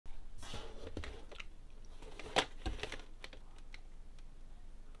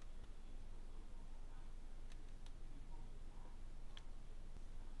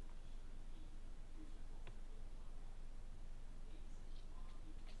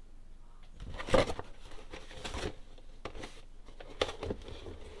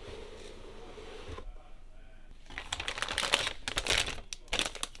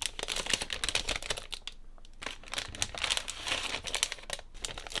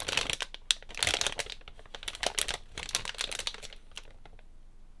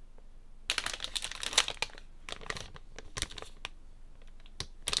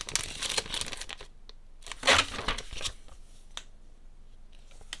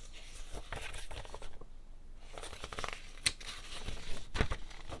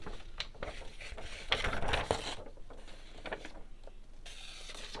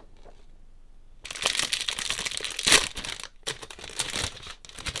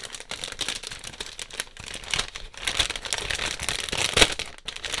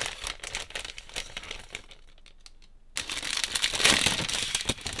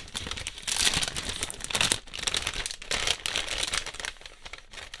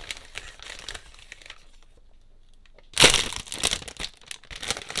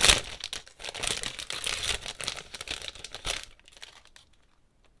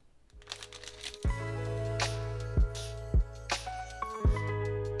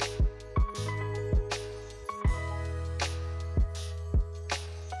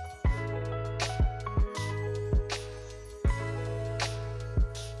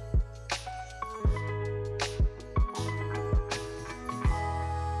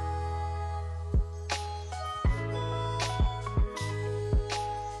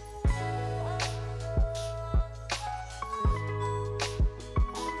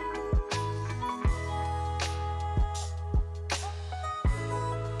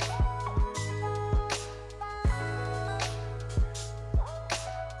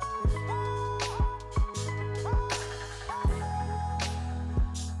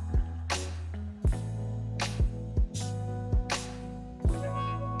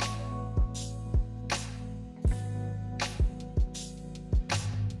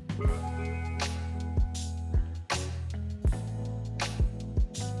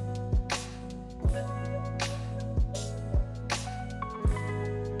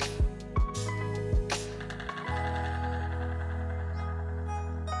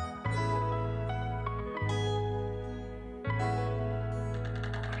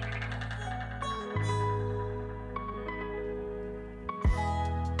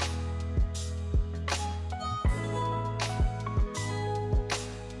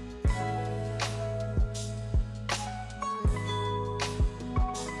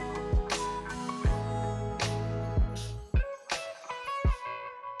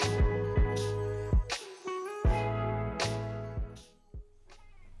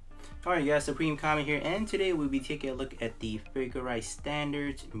Alright guys, Supreme Comment here, and today we'll be taking a look at the Figure Eye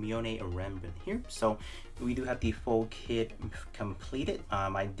Standards Miorine Rembran here. So we do have the full kit completed.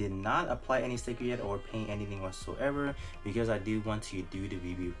 I did not apply any sticker yet or paint anything whatsoever because I do want to do the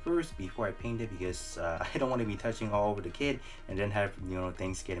review first before I paint it, because I don't want to be touching all over the kit and then have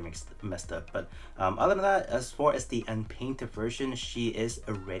things getting messed up. But other than that, as far as the unpainted version, she is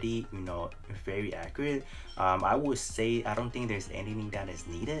already very accurate. I would say I don't think there's anything that is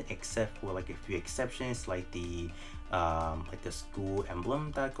needed except for like a few exceptions, like the school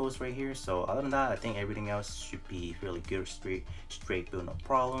emblem that goes right here. So other than that, I think everything else should be really good, straight build, no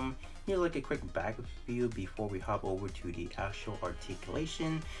problem. Here's like a quick back view before we hop over to the actual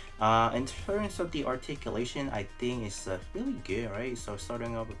articulation. In terms of the articulation, I think it's really good, right? So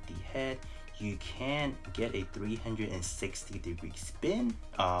starting off with the head, you can get a 360-degree spin,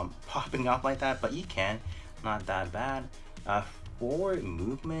 popping off like that, but you can, not that bad. Forward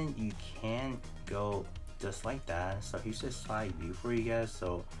movement, you can go just like that. So here's a side view for you guys,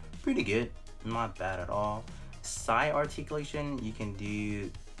 so pretty good, not bad at all. Side articulation, you can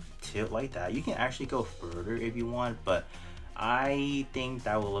do tilt like that. You can actually go further if you want, but I think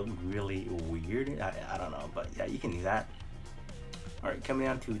that will look really weird. I don't know, but yeah, you can do that. Alright, coming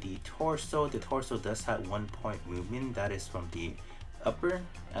down to the torso does have 1 point movement that is from the upper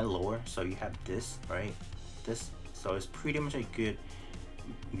and lower. So you have this, right? This, so it's pretty much a good,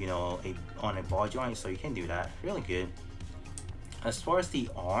 on a ball joint, so you can do that really good. As far as the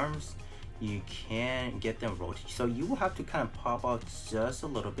arms, you can get them rotate, so you will have to kind of pop out just a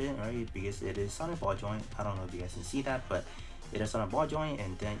little bit, right? Because it is on a ball joint. I don't know if you guys can see that, but it is on a ball joint,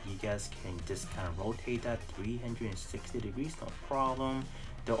 and then you guys can just kind of rotate that 360 degrees, no problem.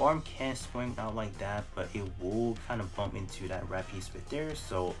 The arm can swing out like that, but it will kind of bump into that wrap piece right there,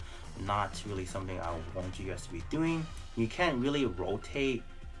 so not really something I want you guys to be doing. You can't really rotate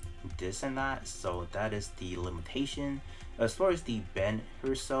this and that, so that is the limitation. As far as the bend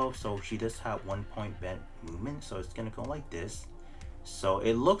herself, so she does have 1 point bend movement, so it's gonna go like this. So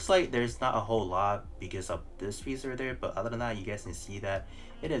it looks like there's not a whole lot because of this piece right there, but other than that, you guys can see that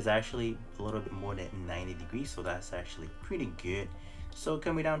it is actually a little bit more than 90 degrees, so that's actually pretty good. So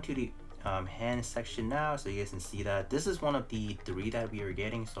coming down to the hand section now, so you guys can see that this is one of the 3 that we are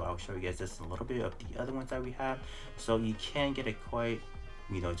getting, so I'll show you guys just a little bit of the other ones that we have. So you can get it quite,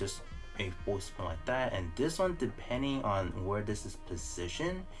 just a full spin like that, and this one, depending on where this is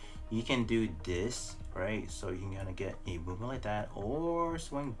positioned, you can do this, right? So you can kind of get a movement like that or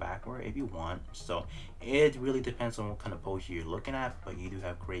swing backward if you want. So it really depends on what kind of pose you're looking at, but you do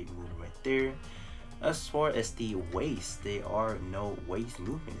have great movement right there. As far as the waist, there are no waist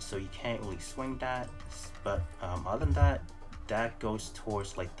movements, so you can't really swing that. But other than that, that goes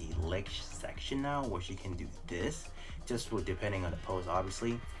towards like the leg section now, where you can do this, just for depending on the pose,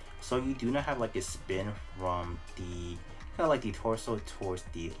 obviously. So you do not have like a spin from the kind of like the torso towards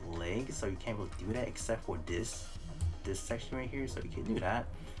the leg, so you can't really do that except for this section right here, so you can do that,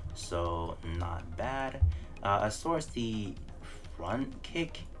 so not bad. As far as the front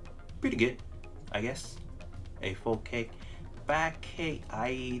kick, pretty good, I guess. A full kick. Back kick,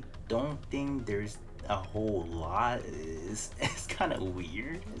 I don't think there's a whole lot. It's kind of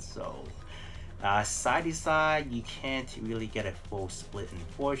weird. So side to side, you can't really get a full split,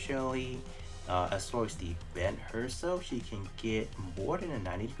 unfortunately. As far as the bend herself, she can get more than a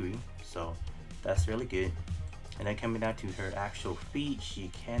 90 degree, so that's really good. And then coming down to her actual feet, she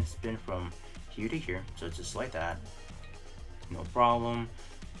can spin from here to here, so just like that, no problem.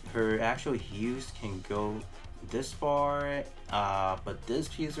 Her actual heels can go this far, but this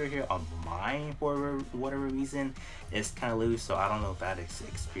piece right here on mine, for whatever reason, is kind of loose, so I don't know if that is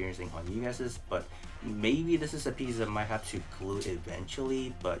experiencing on you guys, but maybe this is a piece that might have to glue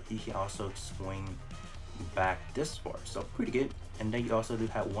eventually. But you can also swing back this far, so pretty good. And then you also do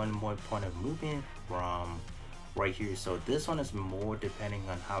have 1 more point of movement from right here, so this one is more depending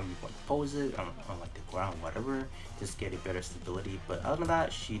on how you want to pose it on like the ground, whatever, just get a better stability. But other than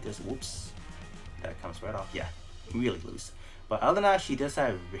that, she does, whoops, that comes right off, yeah, really loose. But other than that, she does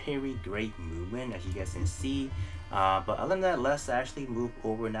have very great movement, as you guys can see. But other than that, let's actually move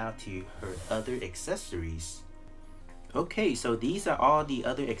over now to her other accessories. Okay, so these are all the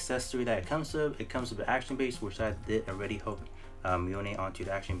other accessory that it comes with. It comes with the action base, which I did already hook Miorine onto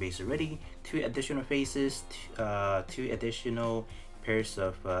the action base already. 2 additional faces, 2 additional pairs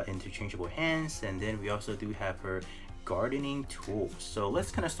of interchangeable hands, and then we also do have her gardening tools. So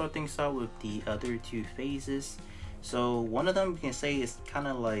let's kind of start things out with the other 2 phases. So one of them you can say is kind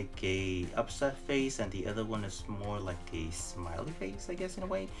of like a upset face, and the other one is more like a smiley face, I guess, in a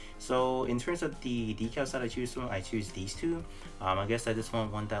way. So in terms of the decals that I choose from, I choose these two. I guess I just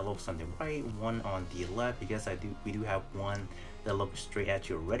want one that looks on the right, one on the left, because we do have one that looks straight at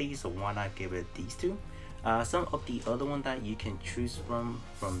you already. So why not give it these two? Some of the other one that you can choose from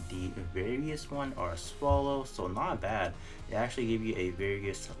the various one are as follows, so not bad. They actually give you a very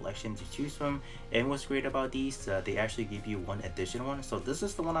good selection to choose from. And what's great about these, they actually give you one additional one. So this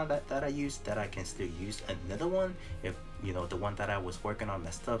is the one that I use, that I can still use another one if you know the one that I was working on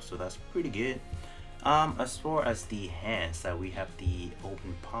messed up. So that's pretty good. As far as the hands, we have the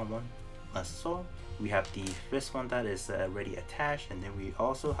open palm one. So we have the fist one that is already attached, and then we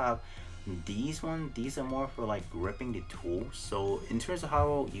also have these are more for like gripping the tool. So in terms of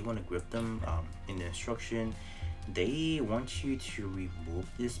how you want to grip them, in the instruction they want you to remove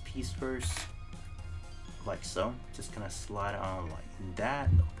this piece first, like so. Just gonna slide it on like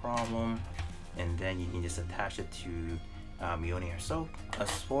that, no problem, and then you can just attach it to Miorine herself. As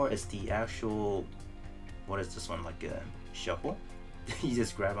far as the actual, what is this one, like a shuffle, you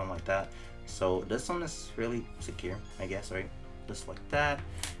just grab them like that. So this one is really secure, I guess, right? Just like that.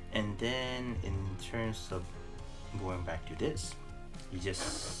 And then in terms of going back to this, you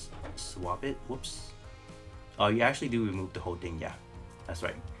just swap it. Whoops. Oh, you actually do remove the whole thing. Yeah, that's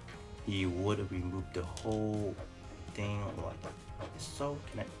right. You would remove the whole thing like so.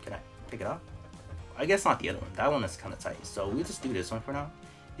 Can I pick it up? I guess not the other one. That one is kind of tight. So we'll just do this one for now.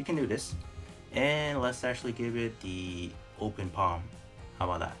 You can do this. And let's actually give it the open palm. How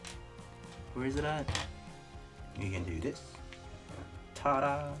about that? Where is it at? You can do this.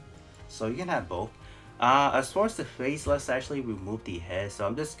 Ta-da! So you can have both. As far as the face, let's actually remove the head. So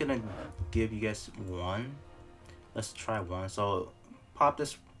I'm just gonna give you guys one. Let's try one. So pop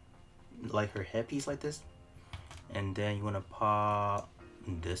this, like her headpiece like this, and then you wanna pop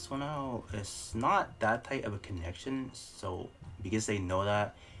this one out. It's not that tight of a connection, so because they know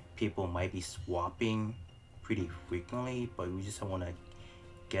that people might be swapping pretty frequently, but we just want to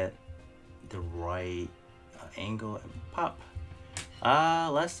get the right angle and pop.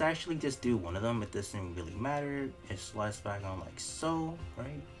 Let's actually just do one of them. It doesn't really matter. It slides back on like so,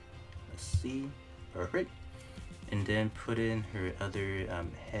 right? Let's see. Perfect. And then put in her other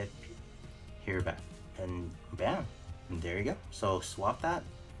head here back, and bam, and there you go. So swap that.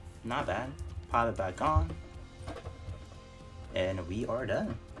 Not bad. Pop it back on, and we are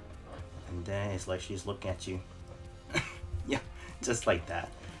done. And then it's like she's looking at you. Yeah, just like that.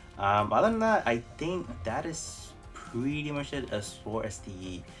 Other than that, I think that is pretty much it as far as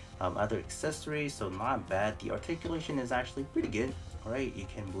the other accessories. So not bad. The articulation is actually pretty good. All right, you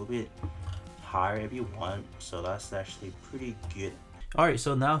can move it higher if you want, so that's actually pretty good. Alright,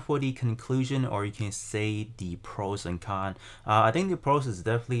 so now for the conclusion, or you can say the pros and cons. I think the pros is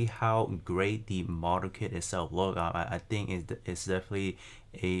definitely how great the model kit itself look. I think it's definitely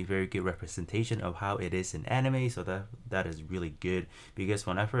a very good representation of how it is in anime, so that is really good. Because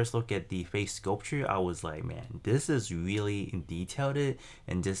when I first looked at the face sculpture, I was like, man, this is really detailed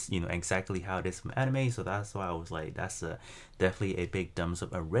and just, you know, exactly how it is from anime. So that's why I was like, that's definitely a big thumbs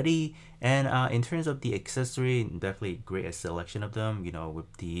up already. And in terms of the accessory, definitely great a selection of them, you know,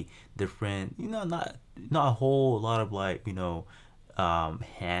 with the different, you know, not a whole lot of like, you know,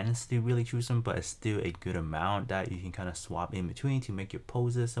 hands to really choose them, but it's still a good amount that you can kind of swap in between to make your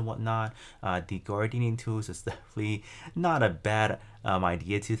poses and whatnot. The gardening tools is definitely not a bad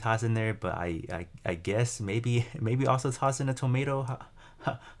idea to toss in there, but I guess maybe also toss in a tomato.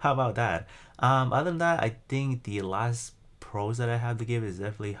 How about that? Other than that, I think the last pros that I have to give is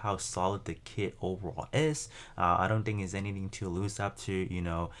definitely how solid the kit overall is. I don't think it's anything too loose up to, you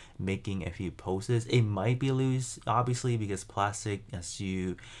know, making a few poses. It might be loose, obviously, because plastic, as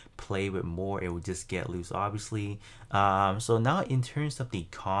you play with more, it will just get loose, obviously. So now in terms of the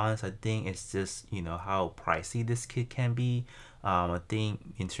cons, I think it's just, you know, how pricey this kit can be. I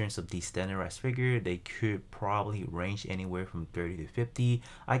think in terms of the standardized figure, they could probably range anywhere from 30 to 50.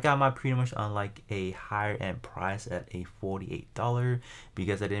 I got my pretty much on like a higher end price at a $48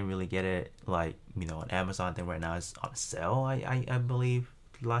 because I didn't really get it like, you know, on Amazon. Then right now it's on sale, I believe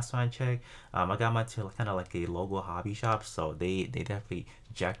last time I checked. I got mine to kind of like a local hobby shop, so they definitely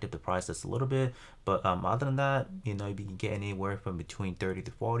jacked up the price just a little bit. But other than that, you know, you can get anywhere from between 30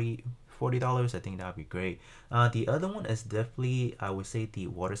 to $40, I think that would be great. The other one is definitely, I would say, the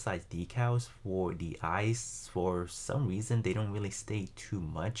water size decals for the eyes. For some reason, they don't really stay too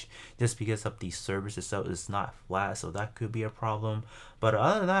much just because of the surface itself is not flat, so that could be a problem. But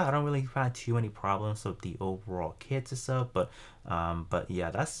other than that, I don't really find too many problems with the overall kits itself. But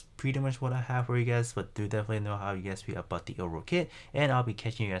yeah, that's pretty much what I have for you guys. But do definitely know how you guys feel about the overall kit, and I'll be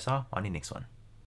catching you guys all on the next one.